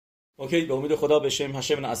اوکی، به امید خدا بشیم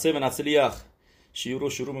هشم نعسه و نצליח شیعور رو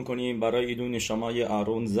شروع میکنیم برای ایدون نشمای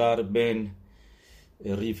آرون زر بن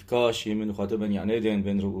ریفکا شیمن خاطر بن یعنیدن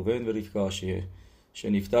بن روبن و ریفکا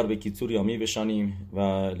شنیفتر به کیتور یامی بشانیم و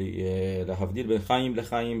لحفدیر به خیم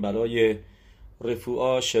لخیم برای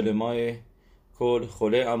رفوعا شلمای کل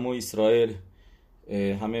خله امو اسرائیل،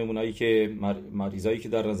 همه اونایی که مریضایی که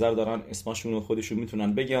در نظر دارن اسمشون رو خودشون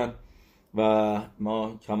میتونن بگن و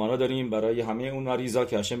ما کمانا داریم برای همه اون مریضا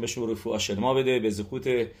که هشم بهشون رفوع شلما بده به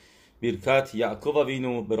زخوت بیرکت یعقوب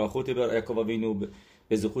وینو، براخوت بر یعقوب وینو،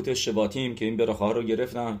 به زخوت شباتیم که این براخه ها رو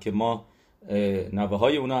گرفتن که ما نوه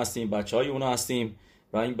های اونا هستیم، بچه های اونا هستیم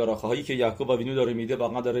و این براخه هایی که یعقوب وینو داره میده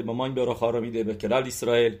واقعا داره به ما این براخه ها رو میده به کلال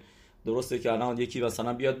اسرائیل. درسته که الان یکی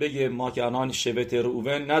مثلا بیاد بگه ما که الان شبت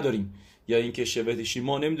روبن نداریم یا اینکه شبت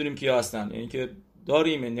شیمون نمیدونیم کی هستن، یا اینکه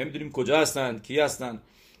داریم نمیدونیم کجا هستن کی هستن،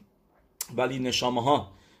 ولی نشامه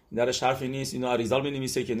ها درش حرفی نیست. اینو اریزال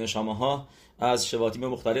می‌نویسه که نشامه ها از شباتیم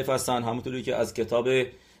مختلف هستن، همونطوری که از کتاب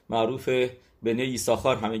معروف بنی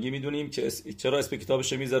یساخار همگی میدونیم که چرا اسم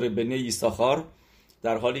کتابش میذاره بنی یساخار،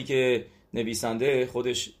 در حالی که نویسنده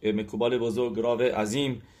خودش مکوبال بزرگ راو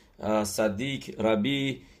عظیم صدیق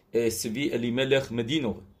ربی سوی الیملخ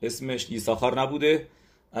مدینو اسمش یساخار نبوده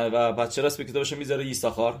و بعد چرا اسم کتابش میذاره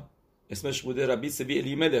یساخار؟ اسمش بوده ربی سوی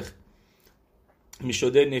الیملخ،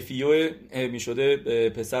 میشده نفیو، میشده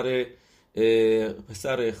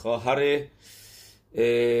پسر خواهر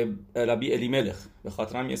ربی الیملخ، به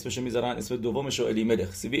خاطر همین اسمشو میذارن اسم دومشو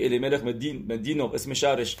الیملخ سوی الیملخ مدینو اسم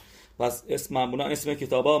شهرش. پس اسم معمولا اسم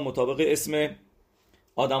کتابا مطابق اسم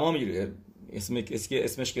آدما میره،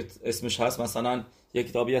 اسمش هست. مثلا یک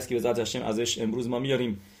کتابی هست که به ذات هاشم ازش امروز ما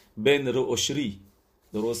میاریم بن رؤشری،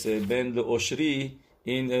 درسته؟ بن رؤشری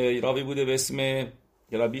این راوی بوده به اسم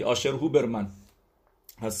ربی آشر هوبرمن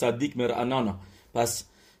از صدیق مرعنانا. پس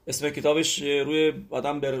اسم کتابش روی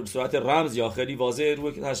آدم به صورت رمز یا خیلی واضح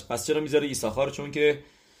روی کتابش. پس چرا میذاره یساخار؟ چون که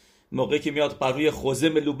موقعی که میاد بر روی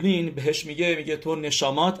خوزم لوبلین بهش میگه تو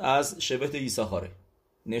نشامات از شبت یساخاره،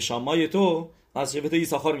 نشامای تو از شبت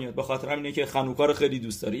یساخار میاد. به خاطر همینه که خانوکا رو خیلی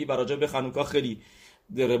دوست داری و راجع به خانوکا خیلی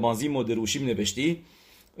رمازی مدروشیم نوشتی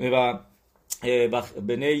و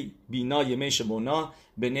بنی بینا یمی شمونا،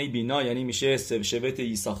 بنی بینا یعنی میشه شبت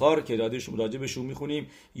یساخار که راجع بهشون میخونیم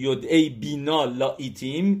یودعی بینا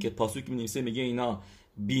لایتیم که پاسوک مینویسه میگه اینا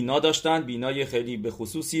بینا داشتن، بینای خیلی به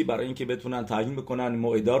خصوصی برای اینکه بتونن تعیین بکنن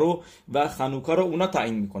موعدا رو و خانوکا رو اونا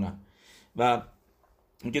تعیین میکنن و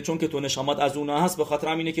اینکه چون که تو نشامات از اونا هست به خاطر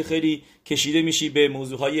همینه که خیلی کشیده میشی به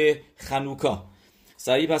موضوعهای خانوکا.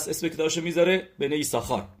 صحیح. پس اسم کتابش میذاره بنی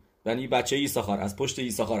یساخار، یعنی بچه یساخار، از پشت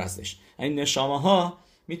یساخار هستش. این نشامه ها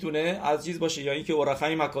میتونه از چیز باشه یا اینکه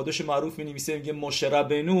ورخای مکادش معروف مینویسه میگه مشه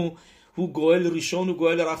ربنو هو گوئل ریشون و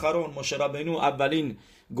گوئل رخرون، مشه ربنو اولین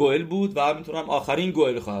گوئل بود و همینطور هم آخرین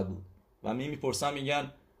گوئل خواهد بود. و میپرسن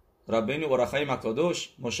میگن ربنو ورخای مکادش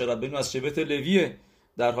مشه ربنو از شبت لویه،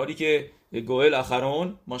 در حالی که گوئل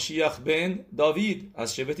آخرون ماشیخ بن داوید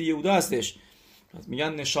از شبت یهودا هستش.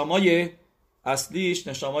 میگن نشامای اصلیش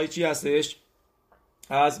نشامای چی هستش؟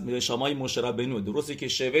 از نشامای مشه ربنو. درسته که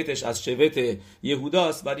شبتش از شبت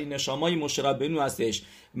یهوداست ولی نشامای مشه ربنو هستش.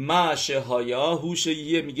 مشه هایا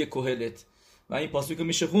هوشیه میگه کوهلت و این پاسوک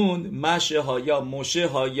میشه خوند مشه هایا مشه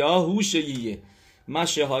هایا هوشیه،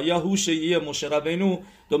 مشه هایا هوشیه مشه ربنو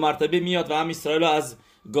دو مرتبه میاد و هم اسرائیل از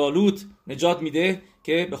گالوت نجات میده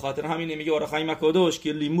که به خاطر همین میگه اورخای مکادوش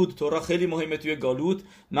که لیمود تورا خیلی مهمه توی گالوت،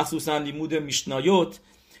 مخصوصا لیمود میشنایوت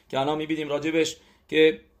که الان میبینیم راجبش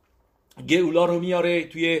که گئولا رو میاره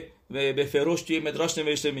توی به فروش توی مدراش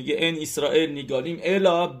نوشته میگه این اسرائیل نیگالیم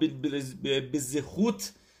الا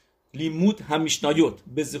بزخوت لیمود هم میشنایوت،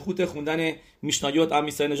 بزخوت خوندن میشنایوت هم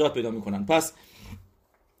اسرائیل نجات پیدا میکنن. پس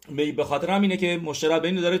به خاطر همینه که مشه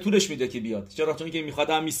ربنو داره طولش میده که بیاد. چرا؟ چون که میخواد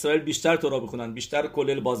هم اسرائیل بیشتر تورا بخونن، بیشتر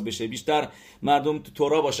کلل باز بشه، بیشتر مردم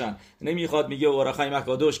تورا باشن. نمیخواد میگه اورخای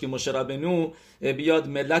مکادوش که مشه ربنو بیاد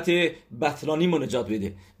ملت بطلانی رو نجات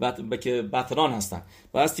بده که بطلان هستن.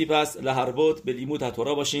 پس لهربوت به لیمود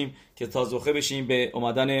تورا باشیم که تا زوخه بشیم به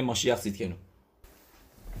اومدن ماشیخ صدکینو.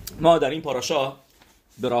 ما در این پاراشا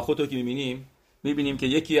براخوتو که میبینیم که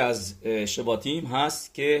یکی از شباتیم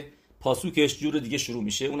هست که پاسوکش جور دیگه شروع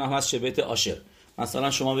میشه، اونم هست شبت آشر.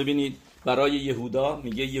 مثلا شما ببینید برای یهودا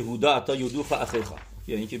میگه یهودا اتا یودوخ اخیخا،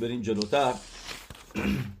 یعنی که بریم جلوتر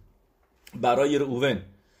برای روبن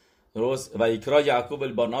درست و اکرا یعقوب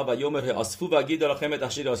البنا و یومر اسفو و گید الخیم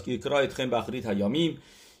تحشیر از که اکرا اتخیم بخرید هیامیم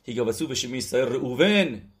هیگا وسو بشه میسر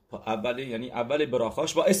روبن اول، یعنی اول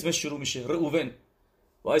براخاش با اسمش شروع میشه روبن،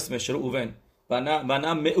 با اسمش روبن و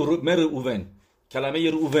نه روبن، کلمه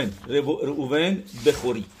روبن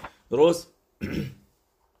بخوری. درست؟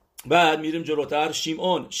 بعد میریم جلوتر،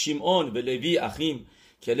 شیمعون و لوی اخیم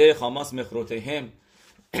کله خاماس مخروتهم.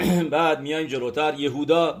 بعد میایم جلوتر،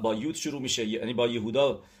 یهودا با یود شروع میشه، یعنی با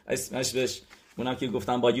یهودا اسمش بهش اونم که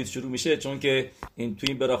گفتم با یود شروع میشه، چون که این تو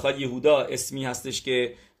این براخات یهودا اسمی هستش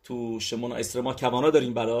که تو شمون اسرما کوانا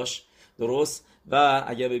داریم براش، درست. و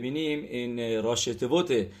اگر ببینیم این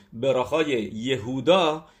راشتوت براخای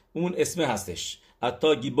یهودا اون اسمه هستش،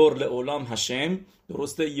 اتا گیبور لعولام هشم،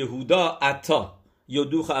 درسته. یهودا اتا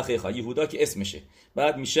یودوخ اخیخا، یهودا که اسمشه،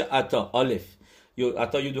 بعد میشه اتا الف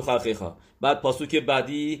اتا یودوخ اخیخا. بعد پاسوک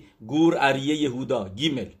بعدی گور اریه یهودا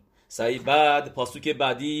گیمل صحیح. بعد پاسوک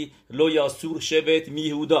بعدی لو یاسور شبت می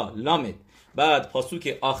یهودا لامد. بعد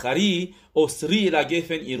پاسوک آخری اسری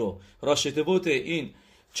لگفن ایرو. راشتوت این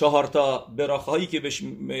 4 تا براخایی که بهش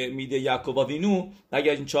میده یعقوب وینو،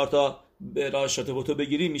 اگر این 4 تا راشتوتو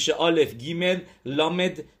بگیریم میشه الف گیمل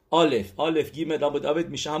لامد الف گیمل لامد آبد،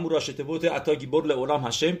 میشه همون راشتوت اتا گیبور لعولام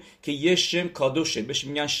هشم که یه شم کادوشه، بهش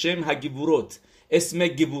میگن شم هگیبوروت، اسم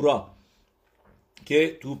گیبورا،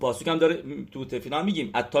 که تو پاسوک هم داره، تو تفینا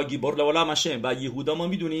میگیم اتا گیبور لعولام هشم. و یهودا ما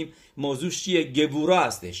میدونیم موضوعش چیه، گبورا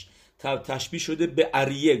هستش، تشبیه شده به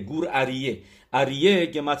اریه، گور اریه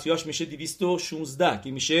گمتریاش میشه 216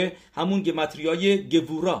 که میشه همون گمتریای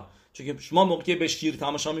گبورا، چون که شما موقعی که به شیر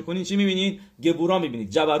تماشا میکنید چی میبینید؟ گبورا میبینید،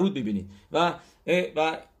 جبروت میبینید. و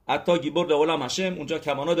حتی گیبور لعولام هشم اونجا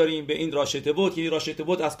کمانا داریم به این راشتوت، که این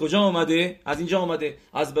راشتوت از کجا آمده؟ از اینجا آمده،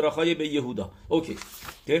 از براخای به یهودا. اوکی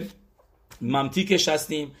که ممتیکش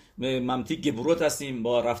هستیم، ممتیک گبروت هستیم،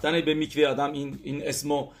 با رفتن به میکوه آدم این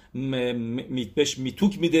اسمو بهش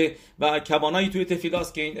میتوک میده و کوانایی توی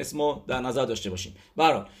تفیلاست که این اسمو در نظر داشته باشیم.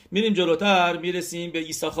 برحال میریم جلوتر، میرسیم به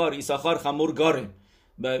ایساخار خمور گاره،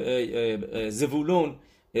 زبولون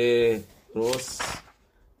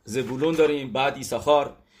زبولون داریم، بعد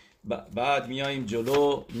ایساخار، بعد میاییم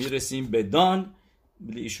جلو میرسیم به دان،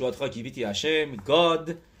 ایشوات خاکیویتی هشم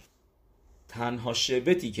گاد، تنها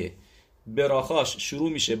شبتی که براخاش شروع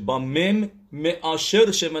میشه با مم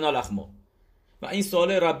معاشر شمنا لخمو. و این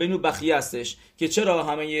سوال ربینو بخیه هستش که چرا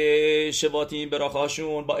همه شباتی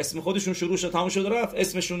براخاشون با اسم خودشون شروع شد، تموم شد رفت،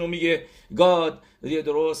 اسمشون رو میگه گاد،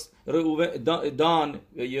 درست، دان،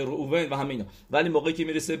 روون و همه اینا، ولی موقعی که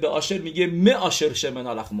میرسه به آشر میگه معاشر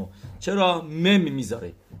شمنا لخمو. چرا مم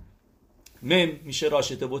میذاره؟ مم میشه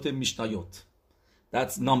راشتوت میشنایوت.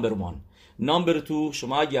 That's number 1. نمبر 2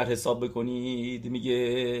 شما اگر حساب بکنید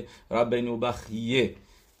میگه ربینو بخیه،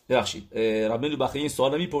 ببخشید ربینو بخیه این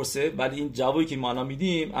سوال میپرسه، ولی این جوابی که ما الان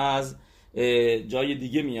میدیم از جای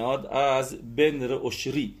دیگه میاد، از بن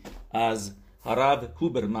رئوشری، از هرب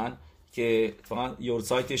هوبرمن که فقط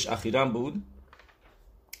یورسایتش اخیراً بود،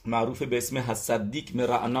 معروف به اسم حسدیک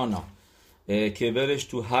مرعنانا، که برش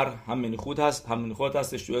تو هر همینخود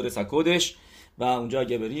هستش تو ارس کدش، و اونجا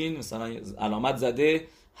اگه برین مثلا علامت زده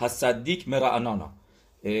حسدیک مرعنانا،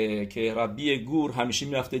 که ربی گور همیشه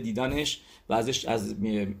میرفته دیدنش و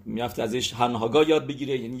میرفته ازش هنهاگا یاد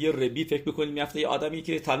بگیره. یعنی یه ربی فکر بکنید میرفته یه آدمی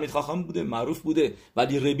که تلمید خاخام بوده، معروف بوده،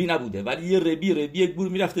 ولی ربی نبوده، ولی یه ربی گور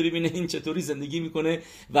میرفته ببینه این چطوری زندگی میکنه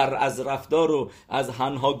و از رفتار و از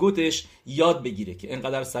هنهاگوتش یاد بگیره که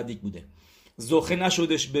اینقدر صدیق بوده. زخه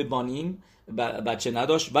نشدش به بانیم، بچه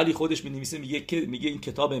نداشت، ولی خودش می‌نویسه میگه این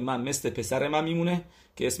کتاب من مثل پسر من میمونه،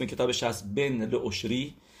 که اسم کتابش هست بن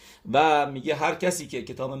لعوشری، و میگه هر کسی که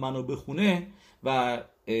کتاب منو بخونه و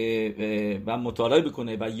مطالعه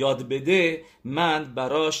بکنه و یاد بده، من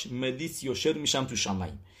براش ملیس یوشر میشم تو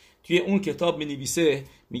شامعیم. توی اون کتاب می‌نویسه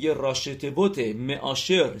میگه راشتوت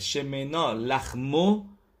معاشر شمنا لخمو،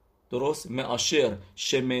 درست، معاشر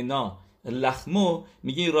شمنا لخمو،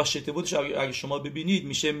 میگه این راشتوتش اگه شما ببینید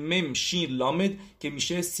میشه مم شین لامد که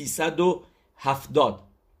میشه 370،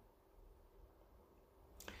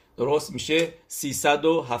 درست، میشه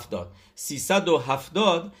 370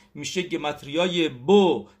 میشه گمتریای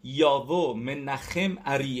بو یاوو منخم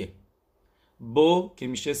اریه. بو که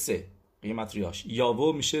میشه 3 گمتریاش،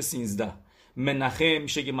 یاوو میشه 13، منخم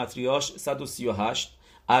میشه گمتریاش 138،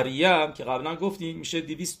 اریه هم که قبلا گفتیم میشه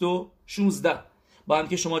 216. با هم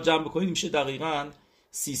که شما جمع بکنید میشه دقیقاً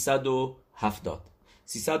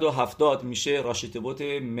 370 میشه راشتوت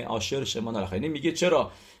معاشر شما نرخه. یعنی میگه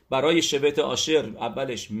چرا برای شبت آشر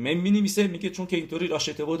اولش مم می‌نویسه؟ میگه چون که اینطوری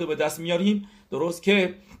راشتوت به دست میاریم، درست،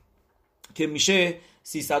 که میشه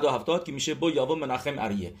 370 که میشه با یاو منخم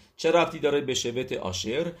اریه. چه ربطی داره به شبت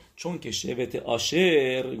آشر؟ چون که شبت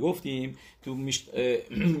آشر گفتیم تو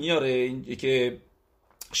میاره که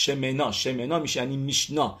شمنا میشه یعنی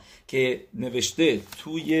میشنا، که نوشته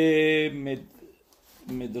توی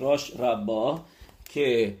مدراش ربا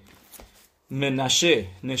که منشه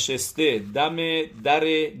نشسته دم در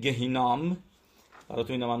گهینام.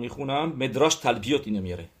 براتون اینو من میخونم، مدراش تلبیوت اینو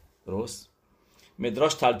میاره، درست؟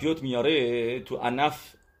 مدراش تلپیوت میاره تو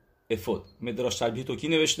انف افود. مدراش تلپیوتو کی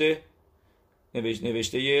نوشته؟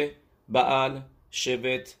 نوشته بعل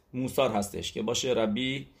شبت موسار هستش که باشه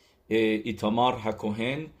ربی ایتامار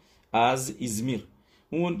هکوهن از ایزمیر.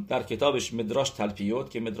 اون در کتابش مدراش تلپیوت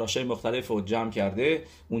که مدراشای مختلف رو جمع کرده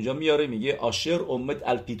اونجا میاره میگه آشر اومد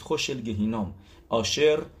الپیتخو شل گهینام.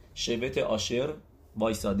 آشر شبت آشر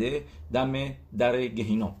وایساده دم در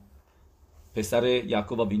گهینام، پسر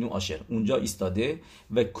یعقوب و بینو آشر اونجا ایستاده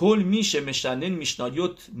و کل میشه مشنن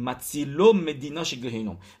میشنایوت متسیلو مدیناش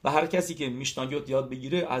گهینم و هر کسی که میشنایوت یاد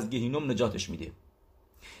بگیره از گهینم نجاتش میده.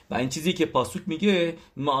 و این چیزی که پاسوک میگه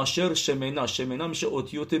معاشر شمنا میشه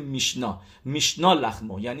اوتیوت میشنا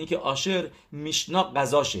لخمو، یعنی که آشر میشنا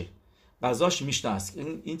غذاش میشنا است.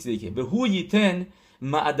 این چیزی که به هو یتن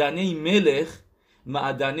معدنه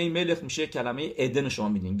ملخ میشه کلمه ادن شما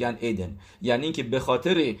میدین گن ادن، یعنی اینکه به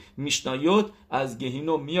خاطر میشنایوت از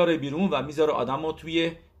گهینم میاره بیرون و میذاره آدمو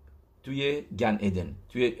توی گن ادن،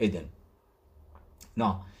 توی ادن.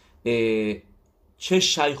 نه چه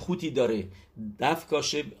شیخوتی داره دفکا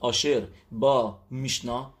آشر با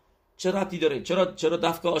میشنا؟ چه ربطی داره؟ چرا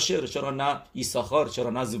دفکا آشر؟ چرا نه ایساخار؟ چرا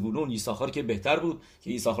نه زبولون؟ ایساخار که بهتر بود،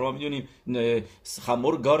 که ایساخار ما میدونیم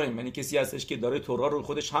خمر گارم، یعنی کسی هستش که داره تورا رو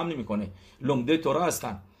خودش حمل میکنه، لمده تورا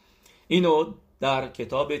هستن. اینو در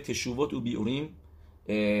کتاب تشووت و بیوریم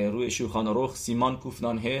روی شولخان آروخ سیمان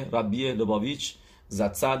کوفنانه ربی لباویچ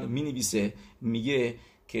زدسل مینویسه، میگه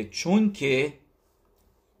که چون که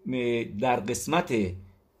در قسمت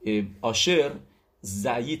آشر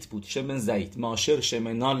زیت بود، شمن زیت، ماشر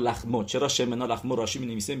شمنان لخمو. چرا شمنان لخمو؟ راشی می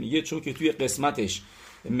نویسه میگه چون که توی قسمتش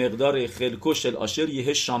مقدار خلکو شل آشر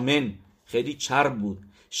یه شامن خیلی چرب بود،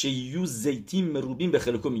 شیو زیتین مروبین به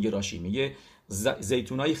خلکو. میگه راشی میگه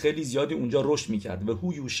زیتونای خیلی زیادی اونجا رشد میکرد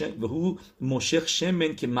و هو مشخ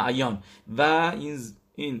شمن که معیان و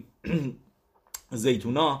این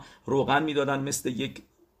زیتونا روغن میدادن مثل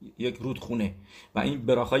یک رودخونه و این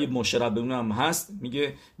براخای مشربونه هم هست.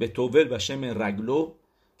 میگه به توول و شم رگلو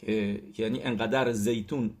که یعنی انقدر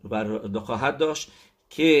زیتون خواهد داشت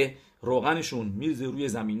که روغنشون میرزه روی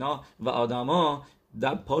زمینا و آدما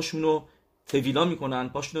در پاشونو تویلا میکنن،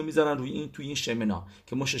 پاشونو میذارن روی توی این شمنا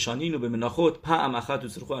که مششانی اینو به مناخود پا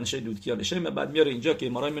اخذ سرخو انشه دودکیال شم. بعد میاره اینجا که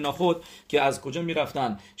مارای مناخود که از کجا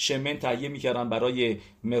میرفتن شمن تهیه میکردن برای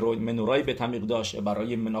منورای به تمیق داشت،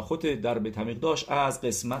 برای مناخود در به تمیق داشت از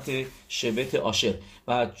قسمت شبت آشر.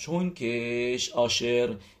 و چون که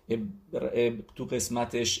آشر تو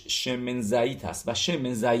قسمتش شمن زیت هست و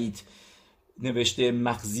شمن زیت نوشته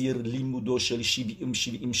مخزیر لیمودو شل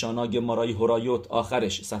شیویم شانا گمارای هرایوت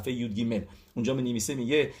آخرش صفحه یود گیمل اونجا می نویسه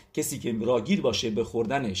میگه کسی که راگیر باشه به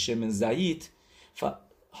خوردن شمن زیت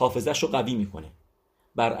حافظه‌شو قوی میکنه،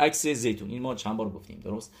 برعکس زیتون. این ما چند بار گفتیم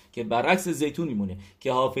درست که برعکس زیتون میمونه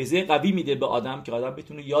که حافظه قوی میده به آدم که آدم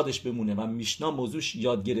بتونه یادش بمونه و میشنا موضوعش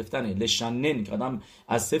یاد گرفتنه، لشنن که آدم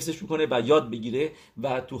از حفظش میکنه و یاد بگیره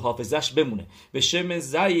و تو حافظش بمونه. به شمن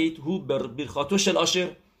زیت هو برخاتو شل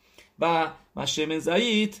آشر و شمن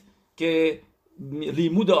زیت که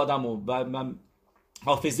لیمود آدمو و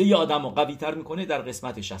حافظه آدمو قوی تر میکنه در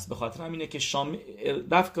قسمتش هست. به خاطر همینه که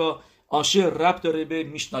دفکا آشر ربط داره به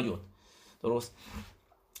میشنایوت. درست؟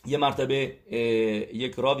 یه مرتبه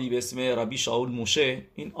یک راوی به اسم ربی شاول موشه،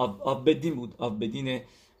 این آبدین بود، آبدین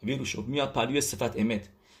ویروشو، میاد پلوی صفت امت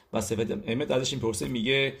و صفت امت ازش این پرسه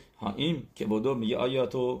میگه این که بودو میگه آیا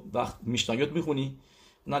تو وقت میشنایوت میخونی؟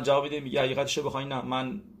 نه جواب میده، میگه حقیقتشو بخوای نه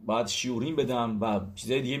من باید شیورین بدم و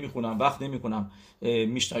چیزای دیگه میخونم، وقت نمیکنم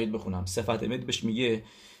میشنایوت بخونم. صفت امت بهش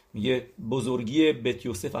میگه بزرگی بیت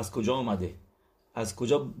یوسف از کجا اومده؟ از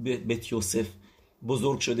کجا بیت یوسف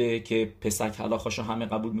بزرگ شده که پسک حلاخاشو همه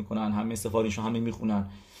قبول میکنن، همه سفاریشو همه میخونن،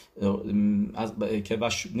 که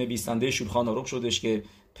نویسنده شولخان آروخ شدش که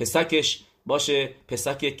پسکش باشه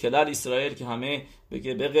پسک کلل اسرائیل که همه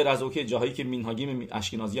به غیر از اوکی جاهایی که مینهاگیم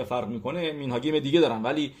اشکنازی فرق میکنه مینهاگیم دیگه دارن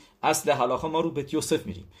ولی اصل حلاخا ما رو بیت یوسف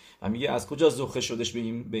میریم. و میگه از کجا زخه شدش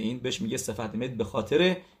به این بهش میگه صفت امت به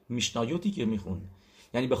خاطر میشنایوتی که میخونه،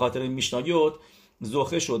 یعنی به خاطر میشنایوت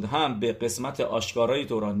زخه شد هم به قسمت آشکارای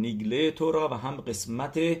تورا نیگله تورا و هم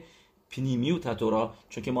قسمت پنیمیوت تورا،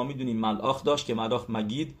 چون که ما میدونیم ملاخ داشت که ملاخ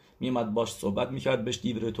مگید میامد باش صحبت میکرد، بهش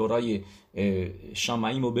دیور تورای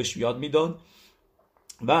شامعیم رو بهش یاد میداد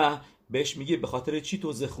و بهش میگه به خاطر چی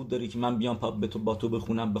تو زخود داری که من بیام با تو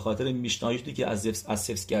بخونم؟ به خاطر میشنایوتی که از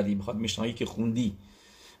حفظ کردی، به خاطر میشنایی که خوندی.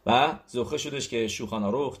 و زخه شدش که شولخان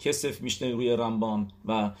آروخ کسف میشنه روی رمبام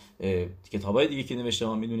و کتابای دیگه که نوشته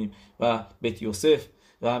ما میدونیم و بیت یوسف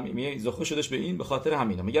و میگه زخه شدش به این به خاطر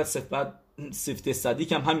همینا. میگه بعد سفت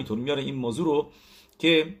صدیق هم همینطور میاره این موضوع رو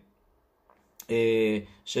که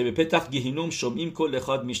שבפתח גיהינום שומעים כל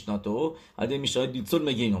אחד משנתו عده میشنوید دیتسون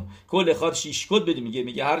مگینوم کل اخاد شیشکد بده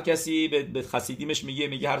میگه هر کسی به خسیدیمش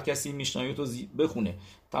میگه هر کسی میشنویتو بخونه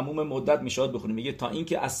تموم مدت میشاد بخونه میگه تا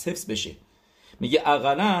اینکه از حفظ بشه میگه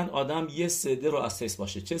اقلن آدم یه صدر رو از حفظ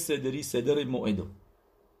باشه چه صدری صدر موعدو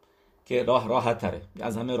که راحت تره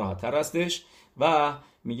از همه راحت تر هستش و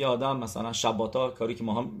میگه آدم مثلا شباتا کاری که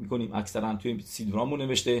ما هم میکنیم اکثرا توی سیدورامون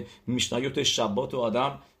نوشته میشنایوت شبات و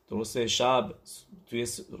آدم درسته شب توی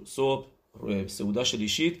صبح سعودا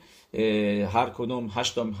شلیشید هر کدوم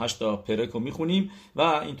 8 تا پرک رو میخونیم و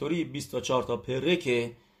اینطوری 24 تا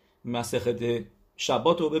پرک مسخت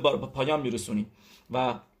شبات رو به پایان میرسونیم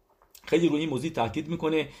و خیلی روی این موضوع تاکید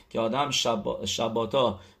میکنه که آدم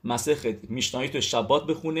شباتا مسخت میشنایت شبات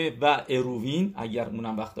بخونه و اروین اگر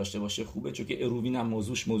اونم وقت داشته باشه خوبه چون که اروین هم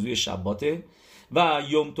موضوع شباته و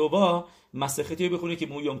یوم توبا مسختی بخونه که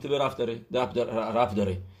یوم توبا رفت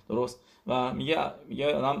داره درست و میگه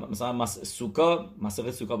آدم مثلا سوکا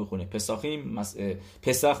مسخت سوکا بخونه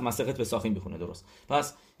پسخ مسخت پساخیم بخونه درست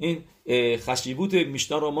پس این خشیبوت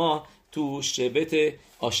میشنا رو ما تو شبت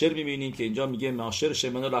آشر میبینیم که اینجا میگه معاشر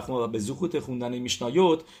شمنا لخما و به زخوت خوندن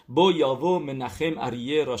میشنایوت با یاوو منخم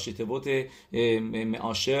اریه راشتبوت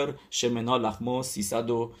معاشر شمنا لخما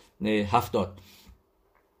 370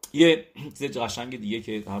 یه چیز قشنگ دیگه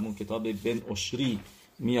که همون کتاب بن اشری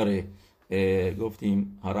میاره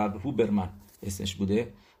گفتیم هرب هوبرمن اسمش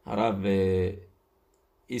بوده هرب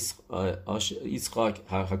ایسخاک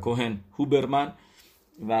کوهن هوبرمن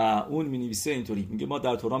و اون مینویسه اینطوری میگه ما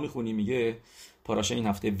در تورا میخونیم میگه پاراشه این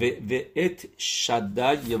هفته و ات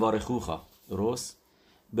شده یوارخوخا درست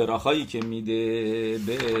براخایی که میده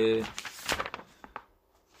به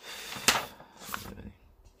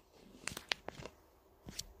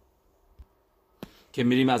که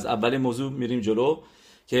میریم از اول موضوع میریم جلو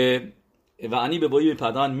که و انی به بایی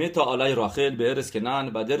پدان متا علای راخل به ارس کنان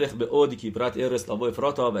و درخ به اودی که برات ارس لابو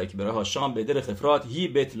افراتا و اکبره ها شام به درخ افرات هی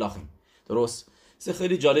بیت لاخم درست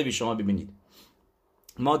خیلی جالبی شما ببینید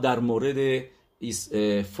ما در مورد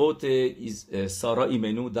فوت سارا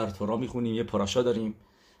ایمنو در تورا میخونیم یه پاراشا داریم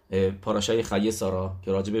پاراشای خیه سارا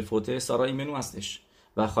که راجب فوت سارا ایمنو هستش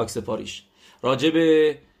و خاک سپاریش راجب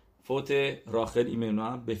فوت راخل ایمنو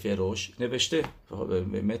هم به فروش نوشته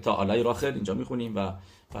متا علای راخل اینجا میخونیم و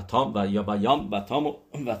تام و یا بیام و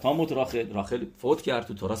تاموت راخل فوت کرد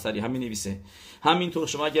تو تورا سری همین نویسه همینطور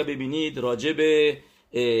شما اگر ببینید راجب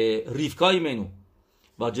ریفکا ایمنو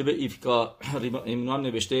واجب ایفکا ایمنو هم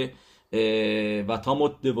نوشته و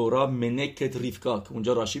تاموت دورا منکت ریفکا که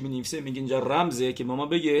اونجا راشی می‌نویسه میگه اینجا رمزه که ماما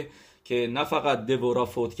بگه که نه فقط دورا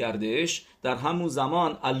فوت کردهش در همون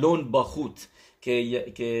زمان الون با خوت که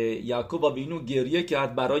یعقوب بینو گریه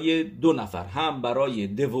کرد برای 2 نفر هم برای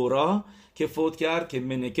دورا که فوت کرد که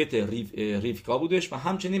منکت ریفکا بودش و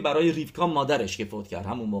همچنین برای ریفکا مادرش که فوت کرد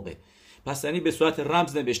همون موقع پس یعنی به صورت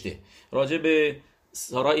رمز نوشته راجع به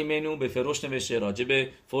سارا ایمنو به فروش نوشته راجع به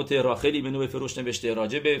فوت راخل ایمنو به فروش نوشته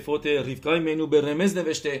راجع به فوت ریفکا ایمنو به رمز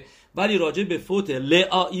نوشته ولی راجع به فوت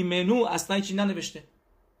لئا ایمنو اصلا چیزی ننوشته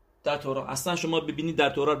در تورا اصلا شما ببینید در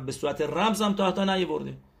تورا به صورت رمز هم تا حتی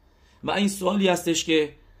نیاورده و این سوالی هستش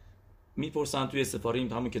که میپرسن توی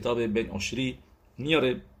سفاریم همون کتاب بن اشری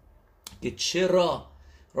میاره که چرا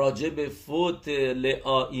راجع به فوت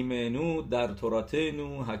لئا ایمنو در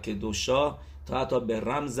توراتنو هکدوشا تا حتی به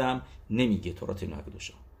رمزم نمیگه توراتنو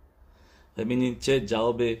هکدوشا ببینید چه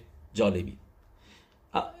جواب جالبی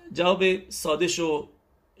جواب ساده شو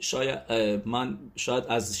شاید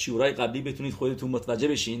از شیورای قبلی بتونید خودتون متوجه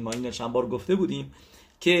بشین ما این چند بار گفته بودیم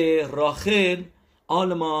که راخل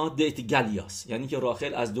آلما دیت گلیاس یعنی که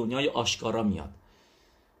راخل از دنیای آشکارا میاد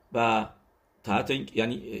و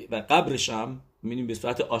یعنی و قبرش هم میبینیم به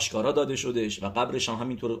صورت آشکارا داده شدهش و قبرش هم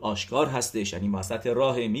همینطور آشکار هستش یعنی وسط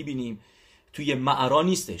راه میبینیم توی معرا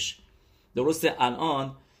نیستش درسته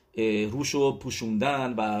الان روشو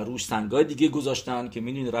پوشوندن و روش سنگای دیگه گذاشتن که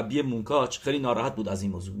میدونید ربی مونکاچ خیلی ناراحت بود از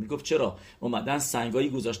این موضوع میگفت چرا اومدن سنگایی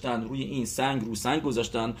گذاشتن روی این سنگ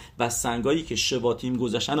گذاشتن و سنگایی که شباتیم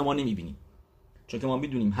گذاشتن ما نمیبینیم چون که ما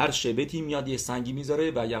میدونیم هر شبتی میاد یه سنگی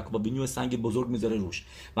میذاره و یعقوب بینو سنگ بزرگ میذاره روش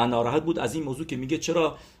و ناراحت بود از این موضوع که میگه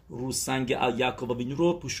چرا رو سنگ یعقوب بینو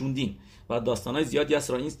رو پوشوندین و داستانای زیادی هست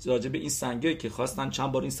راجع به این سنگه که خواستن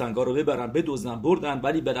چند بار این سنگا رو ببرن بدزدن بردن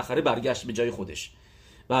ولی بالاخره برگشت به جای خودش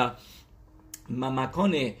و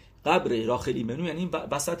مکان قبر راخل ایمنو یعنی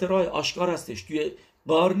وسط راه آشکار هستش توی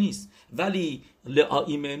غار نیست ولی لئا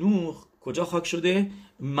ایمنو کجا خاک شده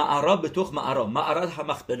معرا به تخ معرا هم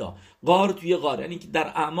مخبلا غار توی غار یعنی که در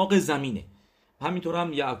اعماق زمینه همینطور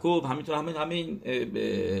هم یعقوب، همینطور همه این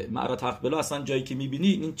معرات حقبلا اصلا جایی که میبینی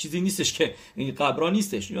این چیزی نیستش که این قبرا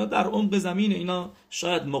نیستش، یا در عمق زمین اینا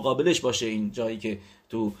شاید مقابلش باشه این جایی که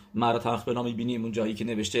تو معرات حقبلا میبینیم، اون جایی که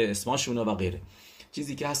نوشته اسماشون و غیره.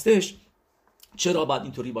 چیزی که هستش چرا باید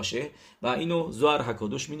اینطوری باشه؟ و اینو زوار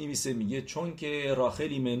حکادوش می نویسه، میگه چون که راخل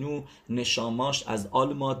ایمنو نشاماش از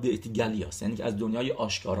آلما دتگلیاست، یعنی که از دنیای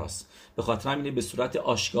آشکاراست، به خاطر همینه به صورت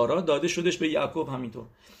آشکارا داده شدش به یعقوب همینطور.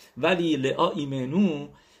 ولی لعا ایمنو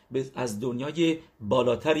از دنیای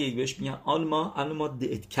بالاتری بهش میگن آلما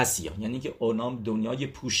دتکسیا، یعنی که اونام دنیای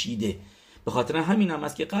پوشیده. به خاطر همینم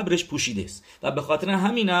است که قبرش پوشیده است و به خاطر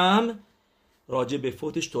همینم راجع به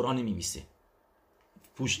فوتش تورا نمی‌نویسه.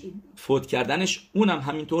 فوت کردنش اونم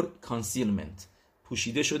همینطور کانسیلمنت،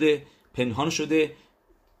 پوشیده شده، پنهان شده،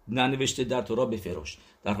 ننوشته در تورا بفروش،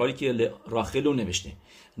 در حالی که راخل رو نوشته.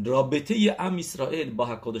 رابطه ام اسرائیل با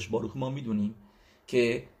حکادش باروخ ما میدونیم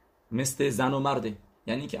که مثل زن و مرده،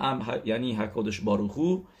 یعنی که یعنی حکادش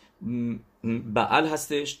باروخو بعل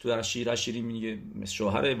هستش، تو رشیری میگه مثل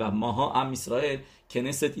شوهره، و ماها ام اسرائیل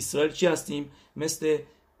کنست اسرائیل چی هستیم؟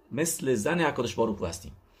 مثل زن حکادش باروخو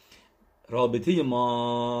هستیم. رابطه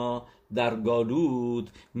ما در گالوت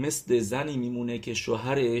مثل زنی میمونه که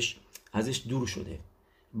شوهرش ازش دور شده،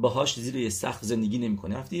 باهاش زیر یه سقف زندگی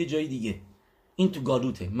نمیکنه، رفته یه جای دیگه. این تو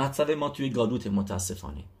گالوته، مطلب ما توی گالوته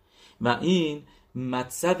متاسفانه، و این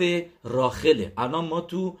مطلب راخله. الان ما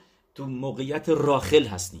تو موقعیت راخل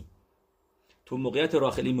هستیم، تو موقعیت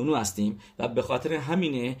راخل ایمونو هستیم، و به خاطر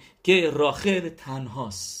همینه که راخل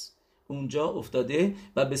تنهاست، اونجا افتاده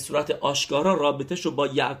و به صورت آشکارا رابطه‌شو با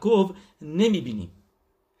یعقوب نمیبینیم.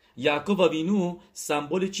 یعقوب و وینو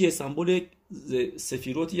سمبل چیه؟ سمبل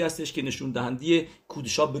سفیروتی هستش که نشون دهنده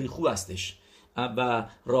کودشا بریخو هستش، و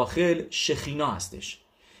راخل شخینا هستش،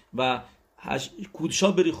 و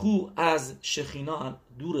کودشا بریخو از شخینا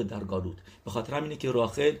دوره در گالوت. به خاطر همینه که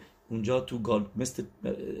راخل اونجا تو مثل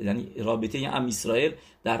یعنی رابطه ام اسرائیل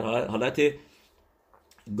در حالت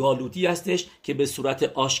گالوتی هستش که به صورت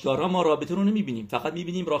آشکارا ما رابطه رو نمیبینیم، فقط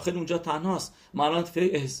میبینیم راخل اونجا تنهاست. ما الان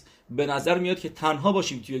به نظر میاد که تنها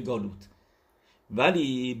باشیم توی گالوت،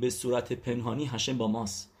 ولی به صورت پنهانی هشم با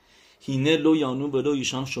ماست. هینه لو یانو ولو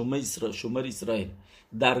ایشان شمر اسرائیل.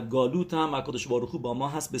 در گالوت هم حکادش باروخو با ما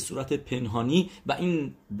هست به صورت پنهانی، و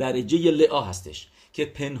این درجه لعا هستش که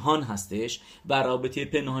پنهان هستش، و رابطه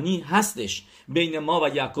پنهانی هستش بین ما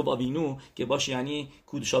و یعقوب آوینو که باشه، یعنی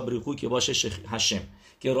کودشا بریخو که باشه هشم،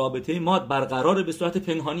 که رابطه ما برقرار به صورت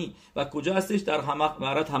پنهانی. و کجا هستش؟ در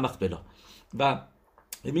معرات حمقبلا. و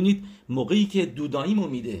ببینید موقعی که دوداییمو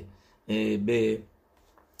میده به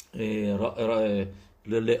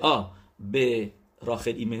لعا به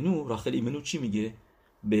راخل ایمنو چی میگه؟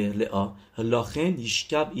 به لعا لاخن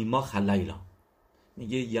یشکب ایما خلیلا،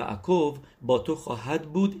 میگه یعقوب با تو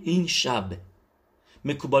خواهد بود این شب.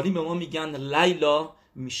 مکوبالی به ما میگن لیلا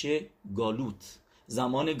میشه گالوت،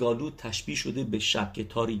 زمان گالوت تشبیه شده به شب که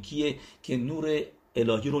تاریکیه، که نور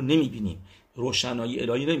الهی رو نمیبینیم، روشنایی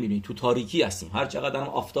الهی نمیبینیم، تو تاریکی هستیم. هر چقدر هم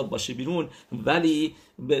آفتاب باشه بیرون ولی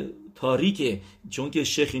به تاریکه، چون که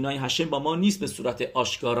شخینای هشم با ما نیست به صورت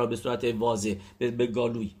آشکارا، به صورت واضح، به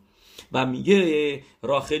گالوی. و میگه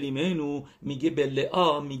راخل ایمنو میگه به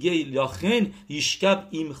لعا، میگه لاخن یشکب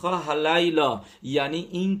ایمخا هلیلا، یعنی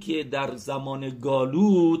این که در زمان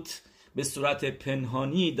گالوت به صورت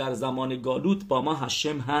پنهانی در زمان گالوت با ما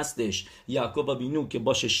هشم هستش. یعقوب و بینو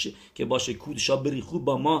که باشه کودشا بریخو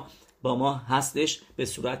با ما هستش به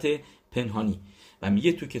صورت پنهانی. و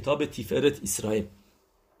میگه تو کتاب تیفرت اسرائیل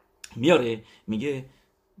میاره، میگه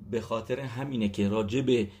به خاطر همینه که راجع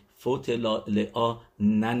به فوت لعا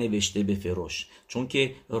ننوشته به فروش، چون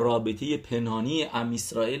که رابطه پنهانی ام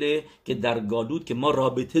اسرائیل که در گالوت که ما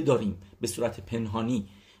رابطه داریم به صورت پنهانی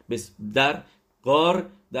در غار،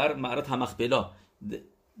 در معرات حمقبلا،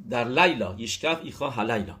 در لیلا یشکف ایخا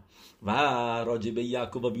هلیلا. و راجع به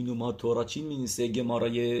یعقوب و بینو ما تورا چی می‌نویسه؟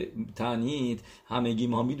 گمارای تعنید همگی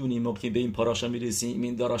ما میدونیم، موقعی به این پاراشا میرسیم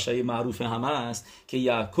این داراشای معروف همه است که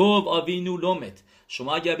یعقوب آوینو لومت.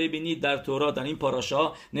 شما اگر ببینید در تورا در این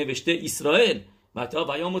پاراشا نوشته اسرائیل و تا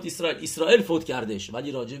ویامت اسرائیل فوت کردش،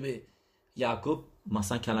 ولی راجع به یعقوب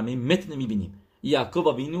مثلا کلمه مت نمیبینیم. یعقوب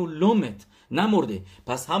آوینو لومت، نمرده.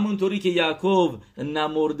 پس همونطوری که یعقوب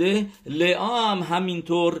نمرده، لعا هم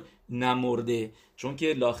همینطور نمرده، چون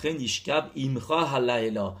که لاخن یشکب ایمخا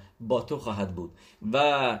هلیلا با تو خواهد بود.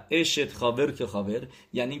 و اشت خاور که خاور،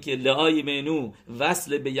 یعنی که لعای منو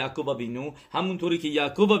وصل به یعقوب و بینو، همونطوری که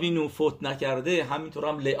یعقوب و بینو فوت نکرده همینطور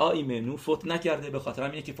هم لعای منو فوت نکرده. به خاطر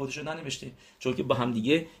همینه که فوتشو ننوشته، چون که با هم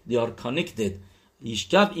دیگه they are connected.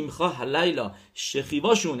 یشکب ایمخا هلیلا،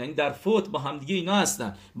 شخیواشون یعنی در فوت با هم دیگه اینا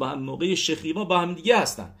هستن، با هم موقع شخیوا با هم دیگه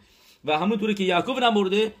هستن. و همونطوری که یعقوب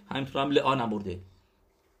نبرده همینطور هم لئا نبرده.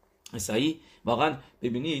 صحیح. واقعا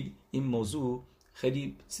ببینید این موضوع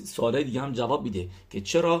خیلی سوالای دیگه هم جواب میده که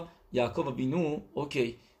چرا یعقوب بینو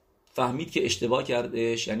اوکی فهمید که اشتباه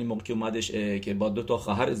کردش، یعنی موقع که اومدش که با 2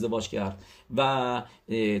 خواهر ازدواج کرد و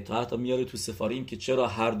تا حتی میاره تو سفاریم که چرا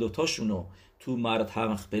هر دوتاشونو تو معرض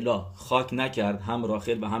مخپلا خاک نکرد، هم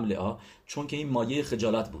راخل و هم لئا، چون که این مایه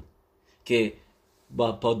خجالت بود که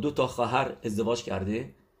با 2 خواهر ازدواج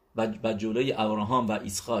کرده و جلوی ابراهام و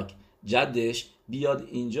اسحاق جدش بیاد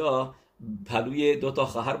اینجا پلوی 2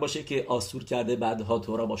 خواهر باشه که آسور کرده بعدها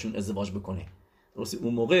تورا باشون ازدواج بکنه. درسته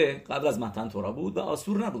اون موقع قبل از متن تورا بود و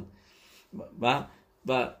آسور نبود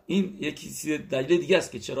و این یکی دلیل دیگه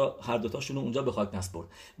است که چرا هر دوتاشون اونجا به خاک نسپرد.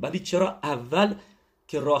 ولی چرا اول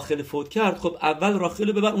که راخل فوت کرد، خب اول راخل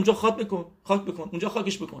رو ببر اونجا خاک بکن اونجا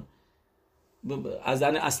خاکش بکن، از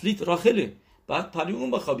زن اصلیت راخله، بعد پلی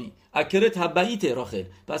اون بخوابی اکره تبعیت راخل،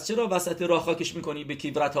 پس چرا وسط راه خاکش میکنی به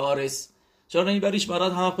کیورت آرس؟ چرا نمیبریش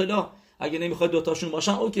برات همپلا؟ اگه نمیخواد دوتاشون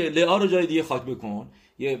باشن اوکی لئا رو جای دیگه خاک بکن،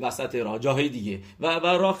 یه وسط راه جای دیگه و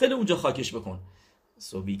راخل اونجا خاکش بکن.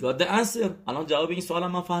 So we got the answer. الان جواب این سوال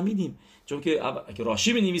ما فهمیدیم، چون که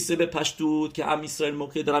راشی می‌نویسه به پشتوت که ام اسرائیل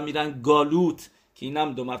موقع دارن میرن گالوت، که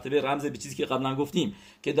اینم 2 مرتبه رمز به چیزی که قبلا گفتیم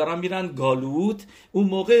که دارن میرن گالوت، اون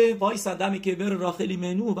موقع وایسادمی که بر راخلی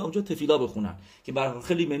منو و اونجا تفیلا بخونن، که بر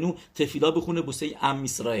راخلی منو تفیلا بخونه بوسه ام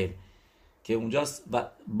اسرائیل که اونجاست و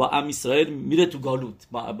با ام اسرائیل میره تو گالوت،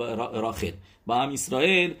 با راخل با ام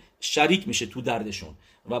اسرائیل شریک میشه تو دردشون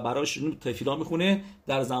و براشون تفیلا میخونه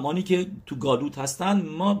در زمانی که تو گالوت هستن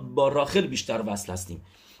ما با راخل بیشتر وصل هستیم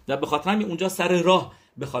و به خاطر همین اونجا سر راه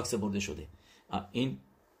به خاک سپرده شده.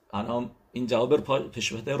 این جواب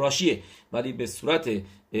پشوهت راشیه، ولی به صورت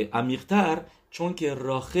عمیق‌تر چون که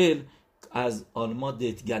راخل از آلما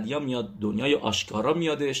دتگلیا میاد، دنیای آشکارا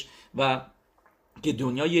میادش و که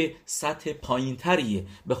دنیای سطح پایین تریه،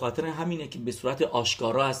 به خاطر همینه که به صورت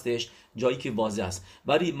آشکارا هستش، جایی که واضح است.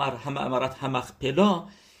 ولی مرحمت همخپلا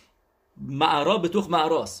معرا به توخ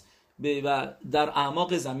معراست و در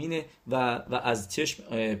اعماق زمینه و از چشم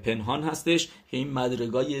پنهان هستش، که این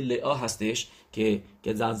مدرگای لئا هستش که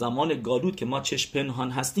در زمان گالوت که ما چشم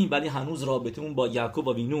پنهان هستیم ولی هنوز رابطمون با یعقوب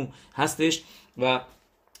و وینو هستش و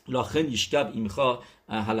لاخن یشکب ایمخا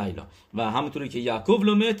هلیلا و همونطوری که یعقوب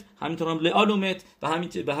لومت همینطور هم لئا لومت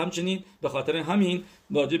و همچنین به خاطر همین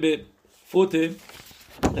راجع به فوت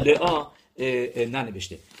لئا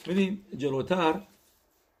ننوشته. ببینیم جلوتر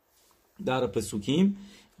در پسوکیم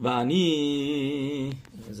و انی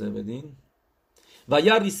بدین و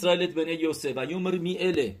یر اسرائیلت بنی یوسف و یومر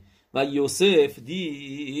میاله و یوسف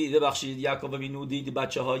دید بخشید یعقوب و وینو دید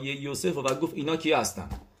بچه های یوسف و گفت اینا کی هستن؟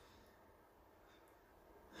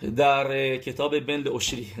 در کتاب بن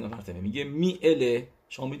اشری میگه میاله،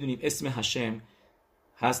 شما میدونید اسم هشم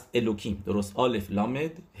هست الوکیم، درست؟ الف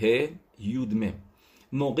لامد ه یود مم.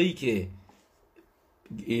 موقعی که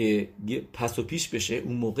پس و پیش بشه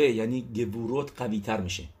اون موقع یعنی گبوروت قوی تر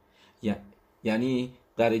میشه، یعنی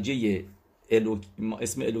درجه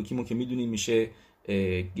اسم الوکیمو که میدونیم میشه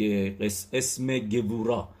اسم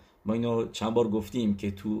گبورا. ما اینو چند بار گفتیم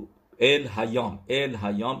که تو ال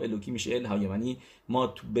هیام الوکی میشه ال هیام، یعنی ما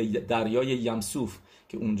تو دریای یمسوف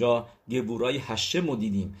که اونجا گبورای هشم رو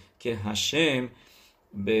دیدیم که هشم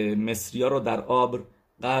به مصریا رو در آب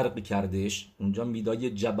غرق کردش، اونجا میدای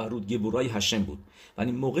جبروت گبورای هشم بود.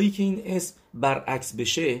 ولی موقعی که این اسم برعکس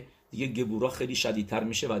بشه دیگه گبورا خیلی شدیدتر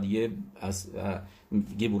میشه و دیگه از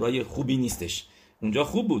گبورای خوبی نیستش. اونجا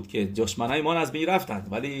خوب بود که دشمنای ما از بین رفتند،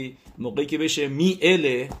 ولی موقعی که بشه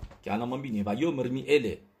میاله که الان ما میبینیم و یومر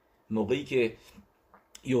میاله، موقعی که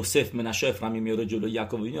یوسف منشه افرامی میاره جلو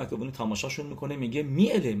یعقوب تماشاشون میکنه میگه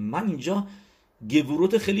میاله، من اینجا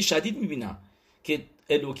گبوروت خیلی شدید میبینم که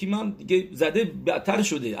الوکیم هم دیگه زده بدتر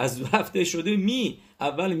شده، از رفته شده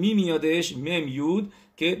اول میادش مم یود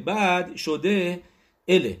که بعد شده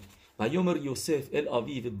اله و یومر یوسف ال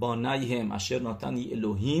آوی و بانایهم اشر ناتنی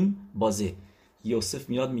الوهیم بازه. یوسف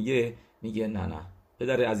میاد میگه نه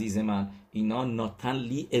پدر عزیز من، اینا ناتن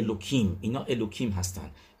لی الوکیم، اینا الوکیم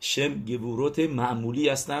هستن، شم گبوروت معمولی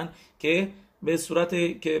هستن که به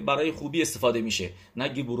صورت که برای خوبی استفاده میشه، نه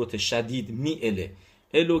گبوروت شدید میاله،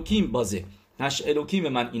 الوکیم بازه، نش الوکیم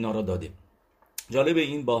من اینا را داده. جالبه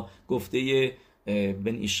این با گفته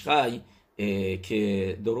بن ایشخای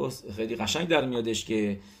که درست خیلی قشنگ در میادش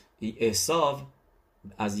که عیسی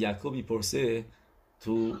از یعقوب میپرسه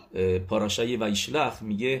تو پاراشای ویشلح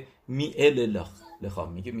میگه میاله لخا،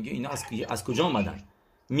 میگه اینا از کجا اومدن؟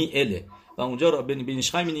 میاله و اونجا را بن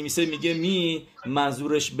ایشخای مینویسه میگه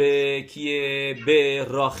منظورش به کیه؟ به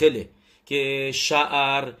راخله که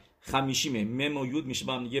شعر خمیشیمه، مم و یود میشه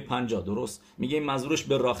با هم دیگه 50. درست میگه این منظورش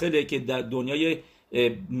به راخله که در دنیای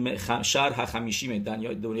شهر خمیشیمه،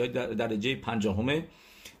 دنیای درجه 50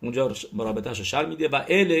 اونجا رابطه‌اش رو شر میده. و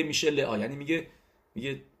ال میشه لعا، یعنی میگه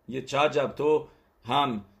چه عجب تو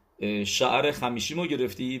هم شعر خمیشیمو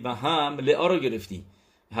گرفتی و هم لعا رو گرفتی،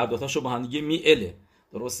 هر دوتاشو با هم دیگه می اله.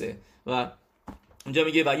 درسته؟ و اونجا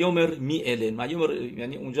میگه و یومر می اله، و یومر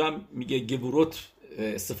یعنی اونجا میگه گبروت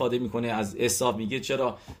استفاده میکنه از عیسی. میگه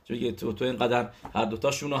چرا؟ چون تو اینقدر هر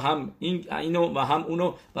دوتاشونو هم اینو و هم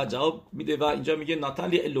اونو، و جواب میده. و اینجا میگه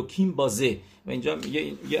ناتالی الوکیم بازه، و اینجا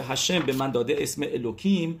میگه هشم به من داده اسم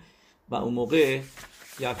الوکیم. و اون موقع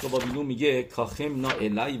یعقوب آوینو میگه کاخم نا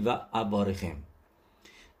الی و ابارخم.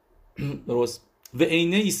 درست؟ و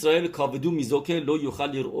عینه اسرائیل کاودو میزوکه لو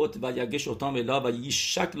یوخل لرؤت و یگش اوتام الا و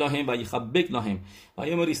یشک لهم و یخبک لهم و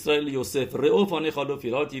یامر اسرائیل یوسف رئوفانه خالو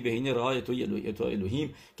فیراتی بهینه راه تو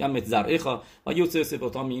الوهیم کمت زرعخا و یوسف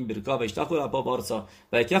اوتام این برکا و اشتاخو ابا بارسا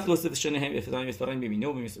و یک یوسف شنهم افرایم ببینه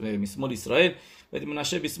و مسمول اسرائیل و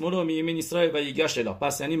منشه بسمول و میمن اسرائیل و یگش الا.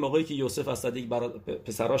 پس یعنی موقعی که یوسف از صدیق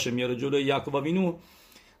پسراش میاره جلوی یعقوب آوینو،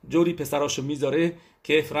 جوری پسراشو میذاره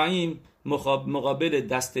که افرایم مقابل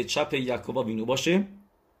دست چپ یعقوب آوینو باشه،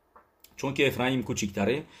 چون که افرایم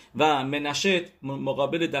کوچیک‌تره، و منشه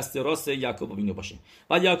مقابل دست راست یعقوب آوینو باشه.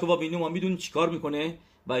 و یعقوب آوینو ما میدونیم چیکار میکنه؟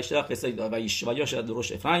 و اشتاق قصه و یاش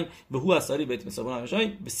درش افرایم به هو اثری بیت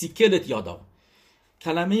مسابقه به سیکلت یادا.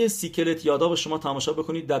 کلمه سیکلت یادا رو شما تماشا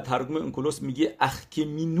بکنید در ترجمه اونکلوس میگه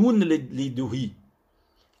اخکمینون لیدوهی.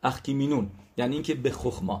 اخکمینون یعنی اینکه به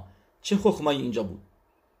خخما. چه خخمایی اینجا بود؟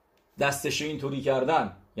 دستشو اینطوری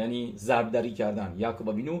کردن، یعنی ضربدری کردن. یعقوب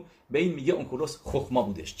آوینو به این میگه اونکلوس خخما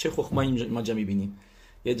بودش. چه خخمایی ما اینجا میبینیم؟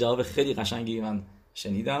 یه جواب خیلی قشنگی من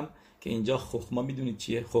شنیدم که اینجا خخما میدونید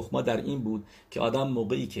چیه؟ خخما در این بود که آدم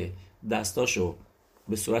موقعی که دستاشو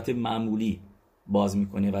به صورت معمولی باز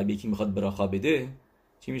میکنه و به یکی میخواد براخا بده،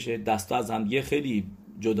 چی میشه؟ دستا از هم دیگه خیلی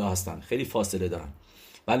جدا هستن، خیلی فاصله دارن.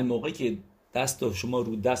 ولی موقعی که دستو شما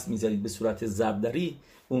رو دست میذارید به صورت ضربدری،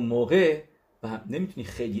 اون موقع نمیتونی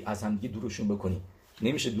خیلی از هم دیگه دورشون بکنی،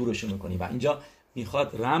 نمیشه دورشون بکنی. و اینجا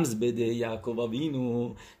میخواد رمز بده یعقوب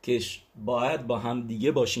آوینو که باید با هم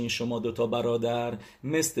دیگه باشین شما دوتا برادر،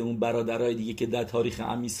 مثل اون برادرای دیگه که در تاریخ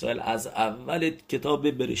ام اسرائیل از اول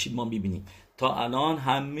کتاب بریشید ما میبینیم تا الان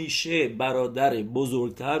همیشه برادر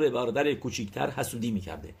بزرگتر به برادر کوچیکتر حسودی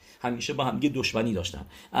میکرده، همیشه با هم دیگه دشمنی داشتن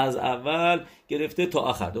از اول گرفته تا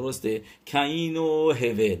آخر. درسته؟ کاین و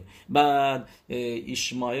هول، بعد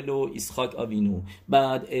اشماعیل و اسحاق آوینو،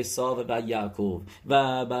 بعد عیسی و یعقوب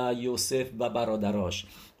و یوسف و برادراش.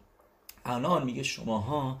 الان میگه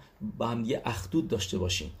شماها با هم دیگه اخدود داشته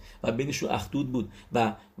باشین و بینشون اخدود بود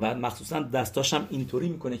و مخصوصا دستاش هم اینطوری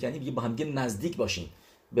میکنه که یعنی میگه با هم دیگه نزدیک باشین.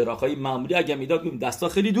 به راههای معمولی اگه میداد دستا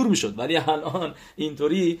خیلی دور میشد، ولی الان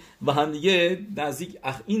اینطوری با هم دیگه نزدیک.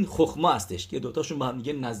 این خخما هستش که دوتاشون با هم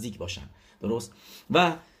دیگه نزدیک باشن. درست؟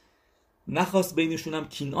 و نخواست بینشون هم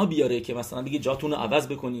کینا بیاره که مثلا بگه جاتون رو عوض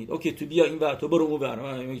بکنید، اوکی تو بیا این ور، تو برو اون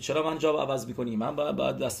ور، چرا من جا عوض میکنی، من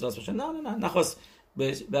باید دست راست باشم. نه نخواست.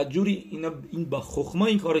 و جوری این با خخما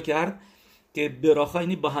این کارو کرد که براخا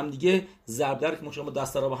اینی با هم دیگه ضربدر که شما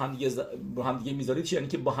دستا رو با هم دیگه میذارید، یعنی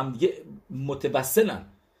که با هم دیگه متوسلن.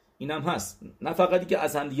 اینم هست، نه فقط که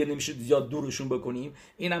از هم دیگه نمیشه زیاد دورشون بکنیم،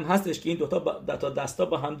 اینم هستش که این دوتا دستا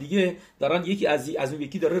با هم دیگه دارن، یکی از اون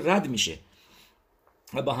یکی داره رد میشه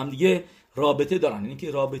و با هم دیگه رابطه دارن. یعنی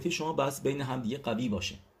که رابطه شما بس بین هم دیگه قوی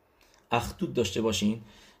باشه، اخدود داشته باشین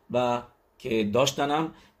و که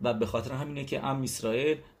داشتنم. و به خاطر همینه که ام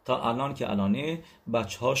اسرائیل تا الان که الانه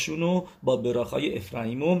بچه‌هاشونو با براخای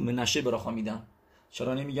افرایم و منشه براخا میدن.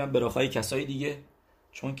 چرا نمیگن براخای کسای دیگه؟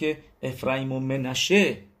 چون که افرایم و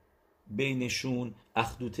منشه بینشون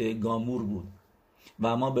اخدوت گامور بود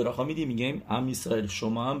و ما براخا میدیم، میگیم ام اسرائیل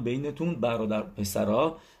شما هم بینتون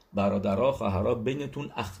برادرها خواهرها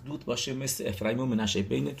بینتون اخدوت باشه، مثل افرایم و منشه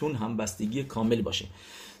بینتون همبستگی کامل باشه.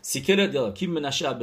 سیکل کی منشه